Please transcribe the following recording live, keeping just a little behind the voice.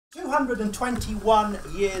221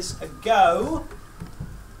 years ago,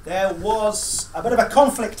 there was a bit of a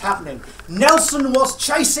conflict happening. Nelson was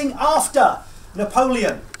chasing after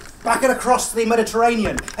Napoleon back and across the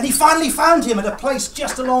Mediterranean, and he finally found him at a place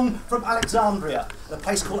just along from Alexandria, a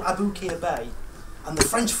place called Aboukir Bay, and the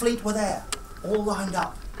French fleet were there, all lined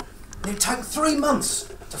up. And it took 3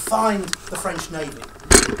 months to find the French Navy.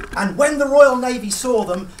 And when the Royal Navy saw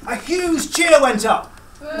them, a huge cheer went up.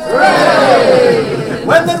 Hooray!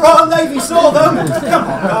 When the Royal Navy saw them, come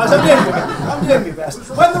on guys, I'm doing my best.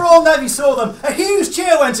 When the Royal Navy saw them, a huge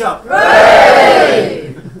cheer went up.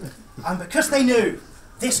 Hooray! And because they knew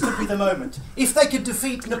this could be the moment, if they could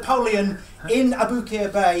defeat Napoleon in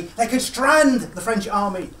Aboukir Bay, they could strand the French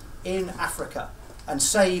army in Africa and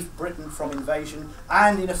save Britain from invasion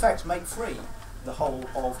and in effect make free the whole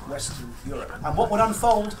of Western Europe. And what would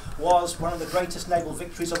unfold was one of the greatest naval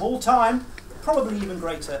victories of all time, probably even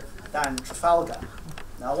greater than Trafalgar.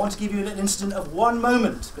 Now I want to give you an incident of one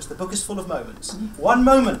moment, because the book is full of moments. One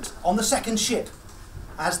moment on the second ship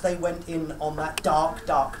as they went in on that dark,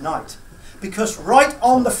 dark night. Because right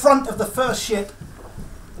on the front of the first ship,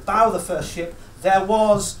 the bow of the first ship, there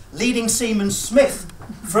was leading seaman Smith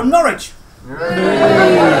from Norwich.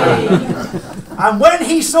 And when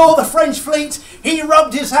he saw the French fleet, he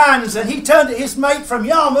rubbed his hands and he turned to his mate from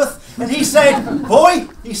Yarmouth and he said, "Boy,"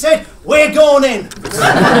 he said, "we're going in."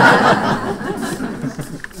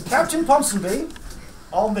 Captain Ponsonby,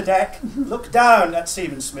 on the deck, looked down at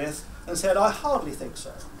Seaman Smith and said, "I hardly think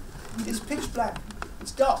so. It's pitch black,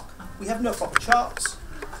 it's dark, we have no proper charts,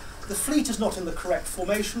 the fleet is not in the correct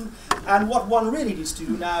formation, and what one really needs to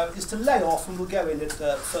do now is to lay off and we'll go in at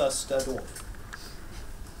the first dawn."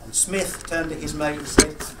 And Smith turned to his mate and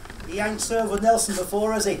said, "He ain't served with Nelson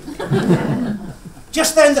before, has he?"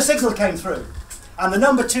 Just then the signal came through, and the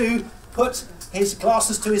number 2 put his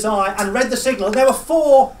glasses to his eye and read the signal. There were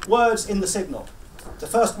 4 words in the signal. The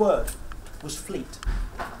first word was fleet.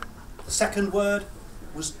 The second word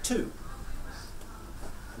was to.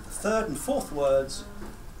 And the third and fourth words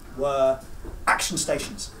were action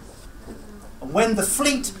stations. And when the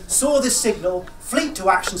fleet saw this signal, fleet to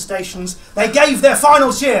action stations, they gave their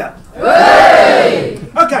final cheer. Hooray!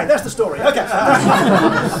 Okay, that's the story. Okay.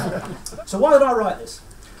 So why did I write this?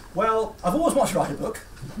 Well, I've always wanted to write a book,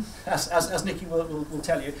 as Nikki will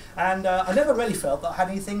tell you, and I never really felt that I had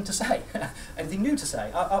anything to say, anything new to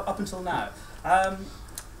say, up until now.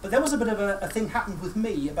 But there was a bit of a thing happened with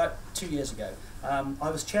me about 2 years ago.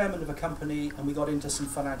 I was chairman of a company and we got into some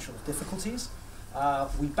financial difficulties.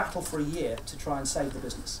 We battled for a year to try and save the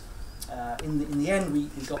business. In the end, we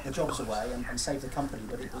got the jobs away and saved the company,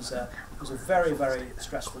 but it was a very, very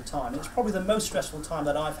stressful time. It's probably the most stressful time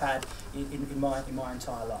that I've had in my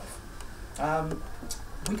entire life.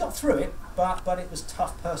 We got through it, but it was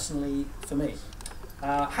tough personally for me.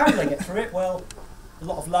 How did I get through it? Well, a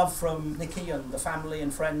lot of love from Nikki and the family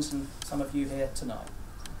and friends and some of you here tonight.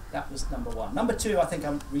 That was number 1. Number 2, I think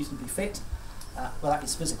I'm reasonably fit. Well, that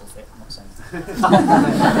is physical fit, I'm not saying.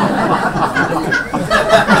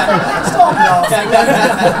 Stop laughing.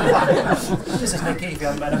 This is Nikki, if you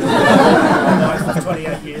haven't met her. My wife for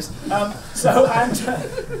 28 years. And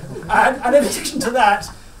in addition to that,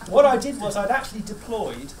 what I did was I'd actually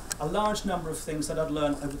deployed a large number of things that I'd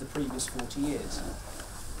learned over the previous 40 years.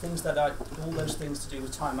 All those things to do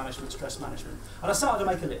with time management, stress management. And I started to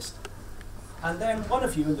make a list. And then one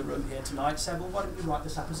of you in the room here tonight said, "Well, why don't you write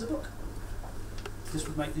this up as a book? This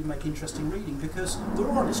would make interesting reading because we're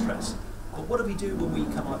all under stress. But what do we do when we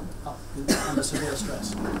come up under severe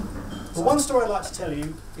stress?" The one story I'd like to tell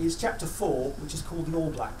you is chapter 4, which is called The All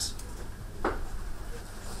Blacks.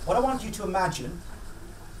 What I want you to imagine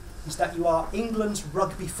is that you are England's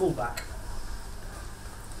rugby fullback.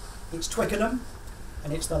 It's Twickenham,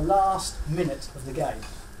 and it's the last minute of the game.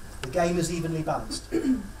 The game is evenly balanced.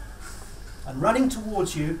 And running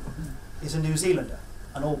towards you is a New Zealander,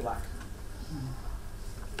 an All Black.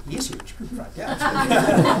 He is huge, Frank, yeah.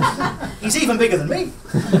 He's even bigger than me.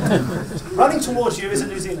 Running towards you is a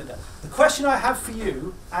New Zealander. The question I have for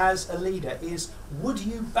you as a leader is, would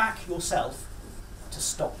you back yourself to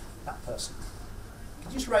stop that person?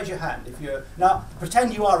 Could you just raise your hand if you're... Now,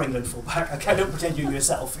 pretend you are England fullback. Okay, don't pretend you're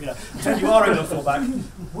yourself. Pretend you are England fullback.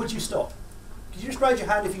 Would you stop? Could you just raise your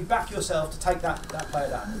hand if you back yourself to take that player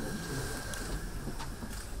down?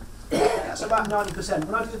 That's about 90%.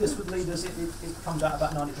 When I do this with leaders, it comes out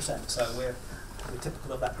about 90%. So we're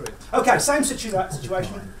typical of that group. Okay, same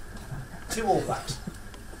situation. 2 All Blacks.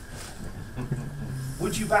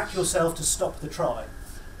 Would you back yourself to stop the try?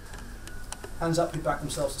 Hands up who back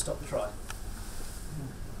themselves to stop the try.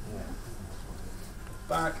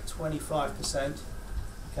 Back 25%.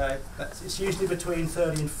 Okay, it's usually between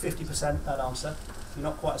 30 and 50%, that answer. You're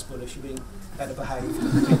not quite as bullish, you're being better behaved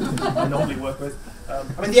than I normally work with. I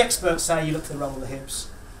mean, the experts say you look for the run of the hips,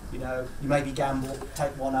 you know, you maybe gamble,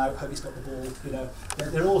 take one out, hope he's got the ball, you know.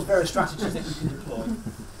 There are all various strategies that you can deploy.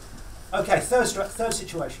 Okay, third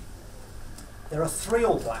situation. There are 3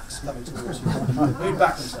 All Blacks coming towards you, who'd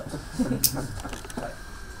back themselves. Okay.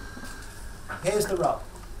 Here's the rub.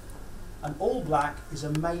 An All Black is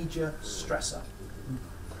a major stressor.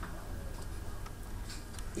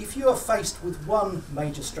 If you are faced with one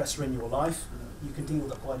major stressor in your life, you can deal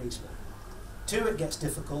with it quite easily. 2, it gets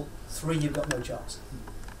difficult. 3, you've got no chance.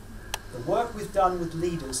 The work we've done with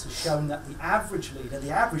leaders has shown that the average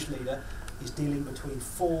leader is dealing between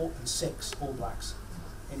 4 and 6 All Blacks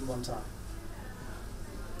in one time.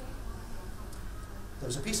 There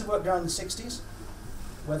was a piece of work done in the 60s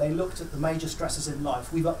where they looked at the major stresses in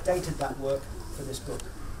life. We've updated that work for this book.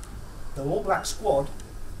 The All Black squad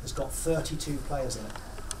has got 32 players in it.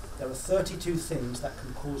 There are 32 things that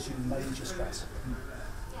can cause you major stress.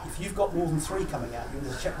 If you've got more than 3 coming at you, and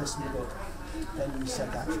there's a checklist in the book, then you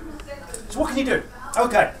set action. So what can you do?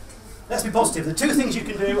 Okay, let's be positive. The 2 things you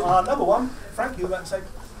can do are, number 1, Frank, you were about to say?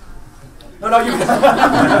 No, you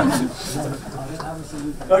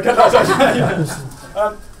okay,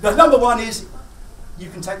 the number 1 is you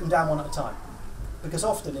can take them down one at a time. Because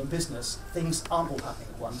often in business, things aren't all happening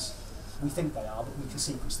at once. We think they are, but we can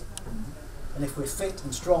sequence them. And if we're fit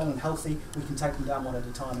and strong and healthy, we can take them down one at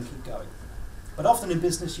a time and keep going. But often in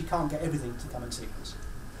business, you can't get everything to come in sequence.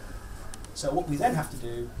 So what we then have to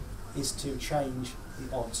do is to change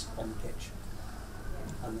the odds on the pitch.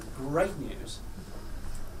 And the great news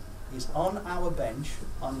is on our bench,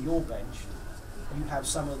 on your bench, you have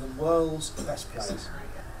some of the world's best players.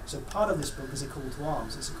 So part of this book is a call to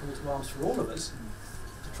arms. It's a call to arms for all of us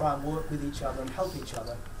to try and work with each other and help each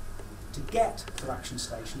other to get to action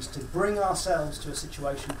stations, to bring ourselves to a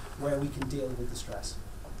situation where we can deal with the stress.